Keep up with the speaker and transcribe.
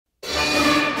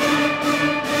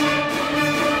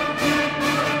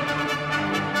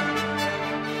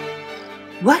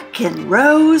can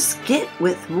Rose get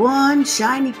with one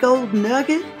shiny gold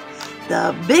nugget?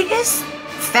 The biggest,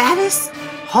 fattest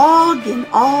hog in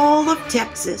all of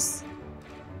Texas.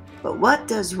 But what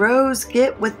does Rose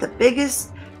get with the biggest,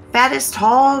 fattest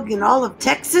hog in all of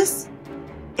Texas?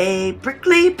 A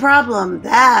prickly problem,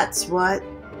 that's what.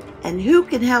 And who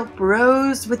can help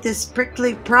Rose with this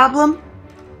prickly problem?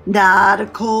 Not a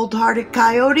cold-hearted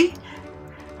coyote,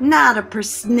 not a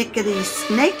persnickety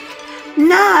snake,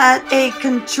 not a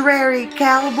contrary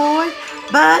cowboy,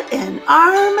 but an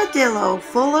armadillo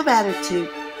full of attitude.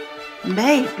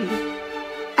 Maybe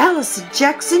Alison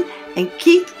Jackson and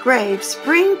Keith Graves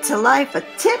bring to life a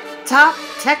tip-top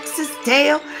Texas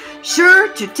tale sure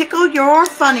to tickle your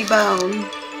funny bone.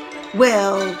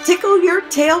 Well, tickle your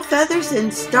tail feathers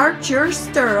and start your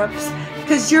stirrups,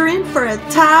 'cause you're in for a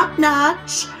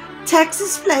top-notch,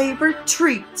 Texas-flavored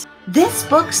treat. This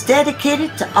book's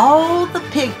dedicated to all the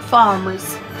pig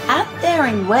farmers out there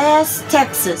in West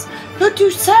Texas who do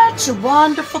such a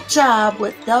wonderful job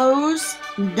with those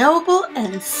noble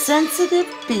and sensitive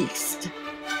beasts.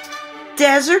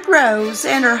 Desert Rose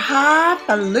and Her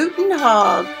Highfalutin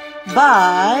Hog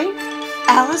by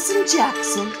Alison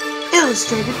Jackson,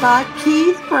 illustrated by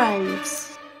Keith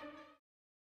Graves.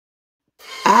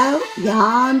 Out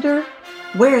yonder,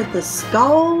 where the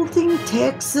scalding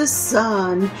Texas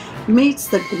sun meets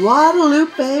the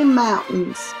Guadalupe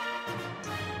Mountains,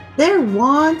 there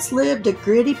once lived a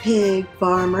gritty pig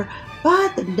farmer by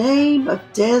the name of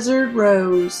Desert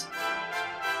Rose.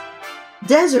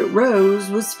 Desert Rose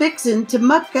was fixing to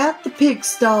muck out the pig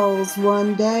stalls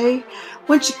one day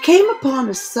when she came upon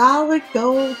a solid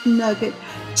gold nugget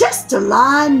just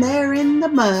lying there in the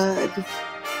mud.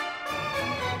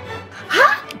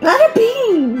 "Hot butter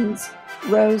beans!"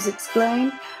 Rose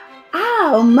exclaimed.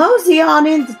 "I'll mosey on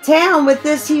into town with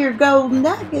this here gold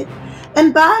nugget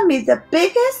and buy me the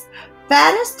biggest,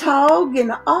 fattest hog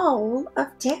in all of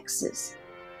Texas.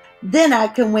 Then I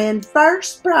can win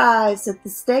first prize at the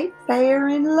state fair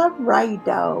in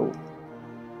Laredo."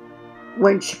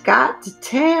 When she got to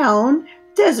town,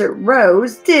 Desert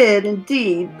Rose did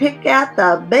indeed pick out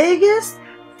the biggest,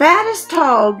 fattest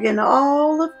hog in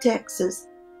all of Texas,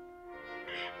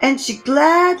 and she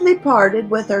gladly parted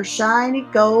with her shiny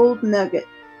gold nugget.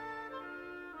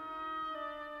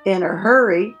 In her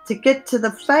hurry to get to the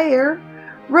fair,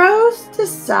 Rose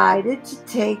decided to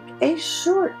take a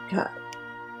shortcut.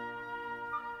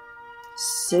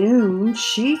 Soon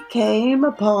she came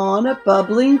upon a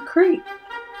bubbling creek,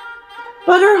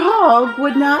 but her hog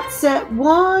would not set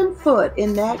one foot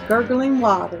in that gurgling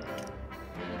water.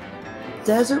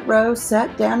 Desert Rose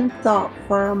sat down and thought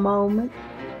for a moment.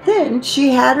 Then she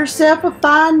had herself a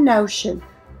fine notion.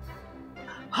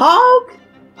 "Hog,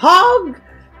 hog,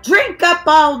 drink up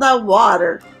all the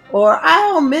water, or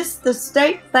I'll miss the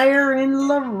state fair in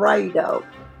Laredo."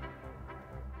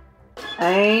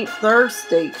 "Ain't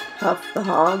thirsty," puffed the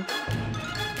hog.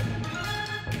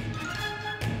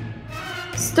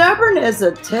 "Stubborn as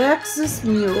a Texas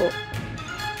mule."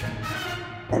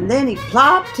 And then he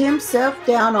plopped himself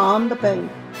down on the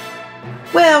bank.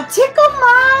 "Well, tickle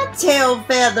my tail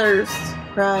feathers,"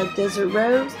 cried Desert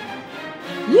Rose.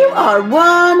 "You are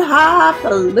one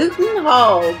highfalutin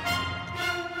hog."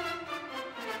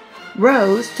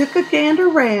 Rose took a gander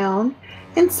round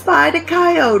and spied a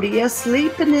coyote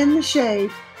a-sleeping in the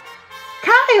shade.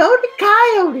 "Coyote,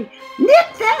 coyote, nip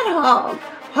that hog.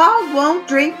 Hog won't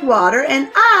drink water, and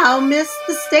I'll miss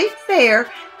the state fair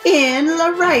in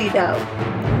Laredo."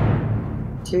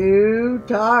 "Too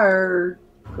tired,"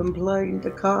 complained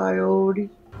the coyote.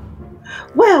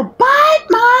 "Well, bite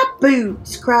my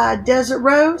boots," cried Desert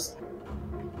Rose.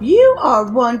 "You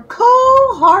are one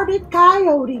cold-hearted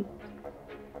coyote."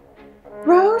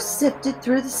 Rose sifted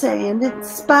through the sand and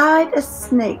spied a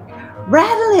snake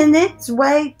rattling its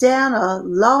way down a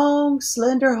long,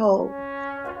 slender hole.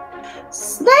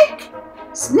 "Snake,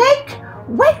 snake,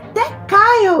 wake that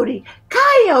coyote.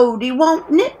 Coyote won't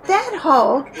nip that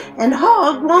hog, and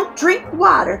hog won't drink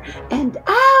water, and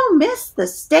I'll miss the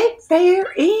state fair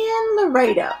in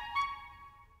Laredo."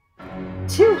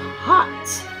 "Too hot,"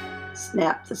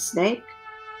 snapped the snake.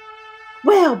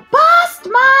 "Well, bust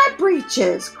my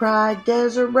breeches," cried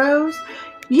Desert Rose.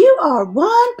 "You are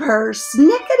one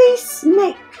persnickety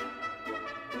snake."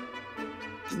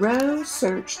 Rose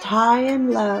searched high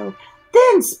and low,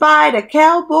 then spied a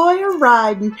cowboy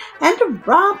a-riding and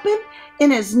a-romping in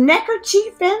his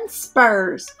neckerchief and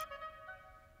spurs.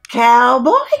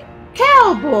 "Cowboy,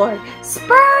 cowboy,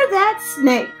 spur that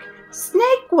snake.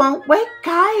 Snake won't wake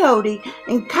coyote,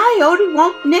 and coyote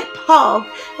won't nip hog,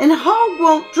 and hog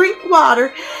won't drink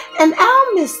water, and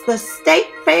I'll miss the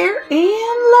state fair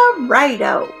in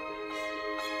Laredo."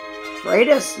 afraid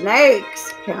of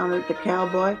snakes," countered the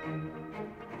cowboy.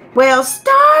 "Well,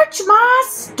 starch my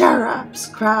stirrups,"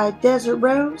 cried Desert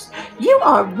Rose. "You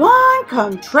are one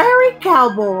contrary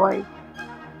cowboy."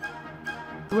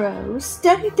 Rose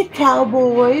studied the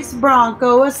cowboy's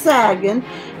bronco a-sagging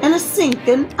and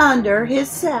a-sinking under his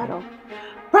saddle.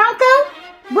 "Bronco,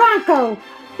 Bronco,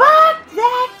 buck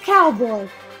that cowboy.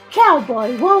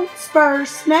 Cowboy won't spur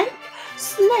snake.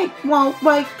 Snake won't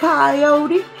wake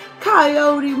coyote.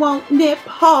 Coyote won't nip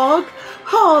hog.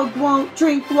 Hog won't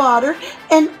drink water.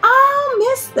 And I'll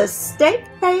miss the state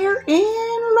fair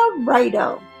in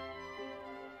Laredo."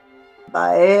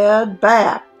 "Bad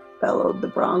back," bellowed the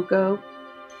bronco.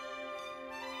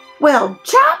 "Well,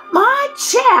 chop my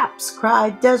chaps,"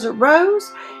 cried Desert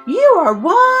Rose. "You are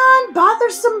one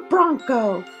bothersome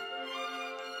bronco."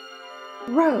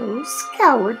 Rose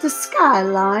scoured the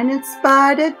skyline and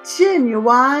spied a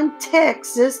genuine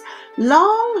Texas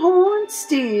longhorn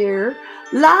steer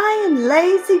lying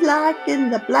lazy-like in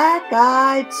the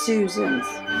black-eyed Susans.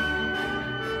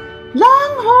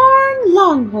 "Longhorn,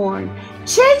 Longhorn,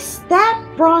 chase that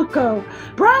bronco.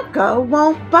 Bronco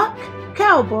won't buck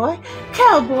cowboy.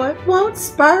 Cowboy won't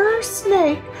spur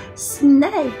snake.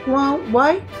 Snake won't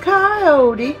wake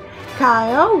coyote.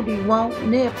 Coyote won't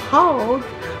nip hog.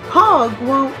 Hog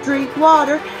won't drink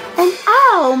water. And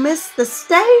I'll miss the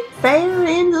state fair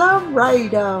in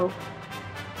Laredo."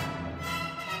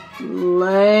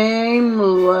 "Lame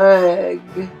leg,"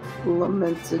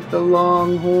 lamented the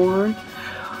longhorn.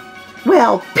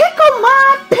 "Well, pickle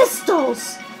my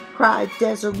pistols," cried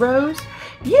Desert Rose.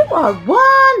 "You are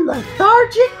one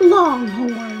lethargic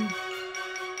longhorn."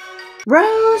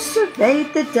 Rose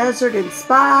surveyed the desert and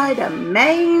spied a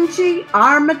mangy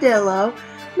armadillo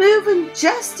moving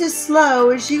just as slow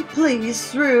as you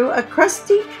please through a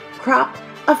crusty crop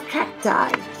of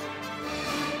cacti.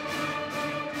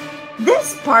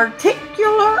 This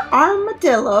particular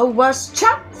armadillo was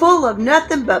chock full of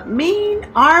nothing but mean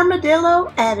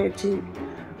armadillo attitude.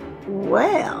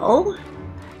 Well,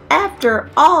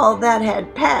 after all that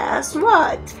had passed,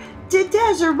 what did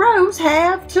Desert Rose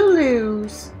have to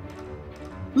lose?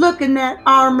 Looking that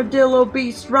armadillo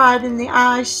beast right in the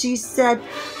eye, she said,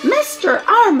 "Mr.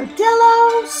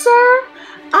 Armadillo, sir,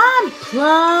 I'm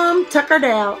plumb tuckered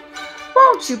out.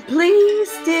 Won't you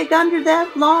please dig under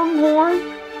that longhorn?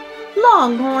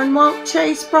 Longhorn won't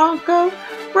chase bronco.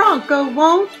 Bronco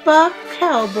won't buck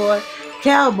cowboy.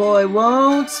 Cowboy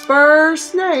won't spur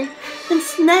snake. And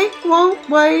snake won't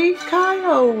wake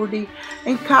coyote.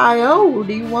 And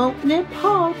coyote won't nip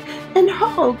hog. And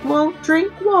hog won't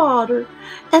drink water.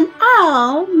 And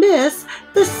I'll miss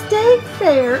the state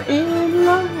fair in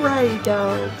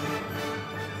Laredo."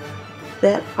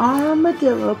 That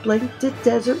armadillo blinked at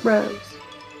Desert Rose.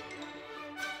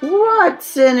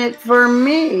 "What's in it for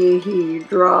me?" he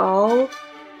drawled.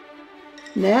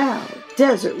 Now,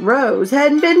 Desert Rose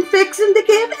hadn't been fixing to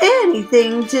give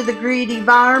anything to the greedy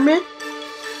varmint.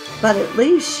 But at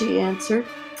least, she answered,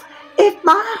 "if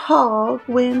my hog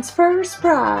wins first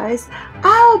prize,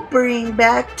 I'll bring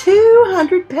back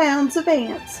 200 pounds of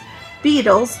ants,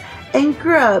 beetles, and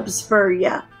grubs for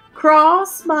ya.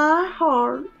 Cross my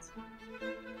heart."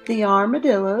 The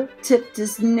armadillo tipped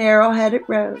his narrow-headed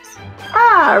Rose.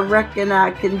 "I reckon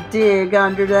I can dig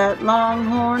under that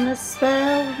longhorn a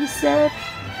spell," he said.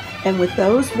 And with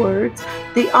those words,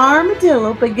 the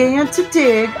armadillo began to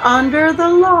dig under the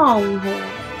longhorn.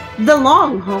 The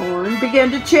longhorn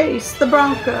began to chase the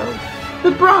bronco.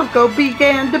 The bronco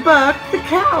began to buck the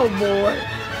cowboy.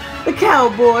 The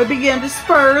cowboy began to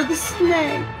spur the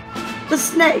snake. The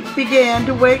snake began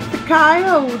to wake the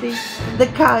coyote. The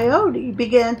coyote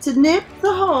began to nip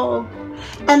the hog.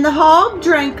 And the hog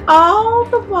drank all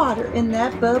the water in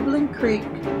that bubbling creek.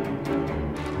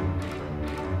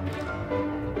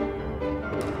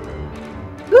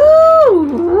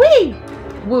 "Ooh-wee!"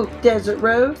 whooped Desert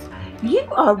Rose. "You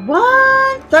are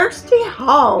one thirsty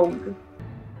hog."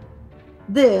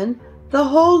 Then the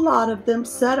whole lot of them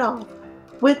set off,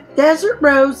 with Desert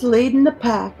Rose leading the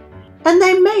pack, and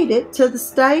they made it to the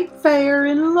state fair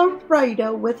in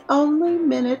Laredo with only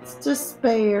minutes to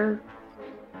spare.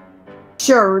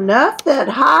 Sure enough, that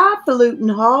Highfalutin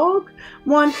Hog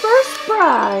won first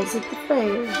prize at the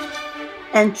fair.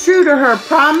 And true to her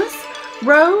promise,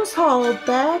 Rose hauled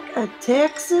back a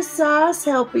Texas-sized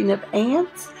helping of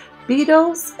ants,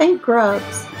 beetles, and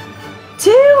grubs.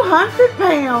 200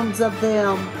 pounds of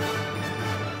them.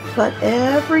 But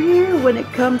every year when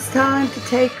it comes time to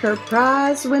take her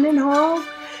prize-winning hog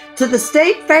to the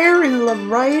state fair in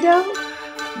Laredo,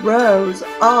 Rose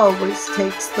always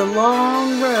takes the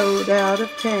long road out of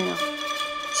town,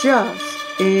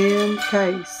 just in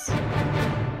case.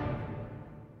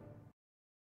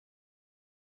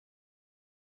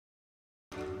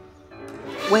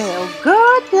 Well,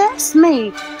 goodness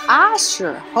me, I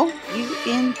sure hope you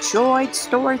enjoyed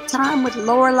story time with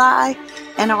Lorelei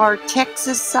and our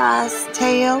Texas-sized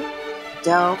tale.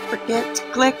 Don't forget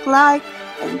to click like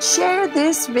and share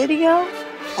this video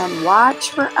and watch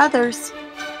for others.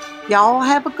 Y'all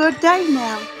have a good day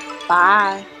now.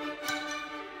 Bye.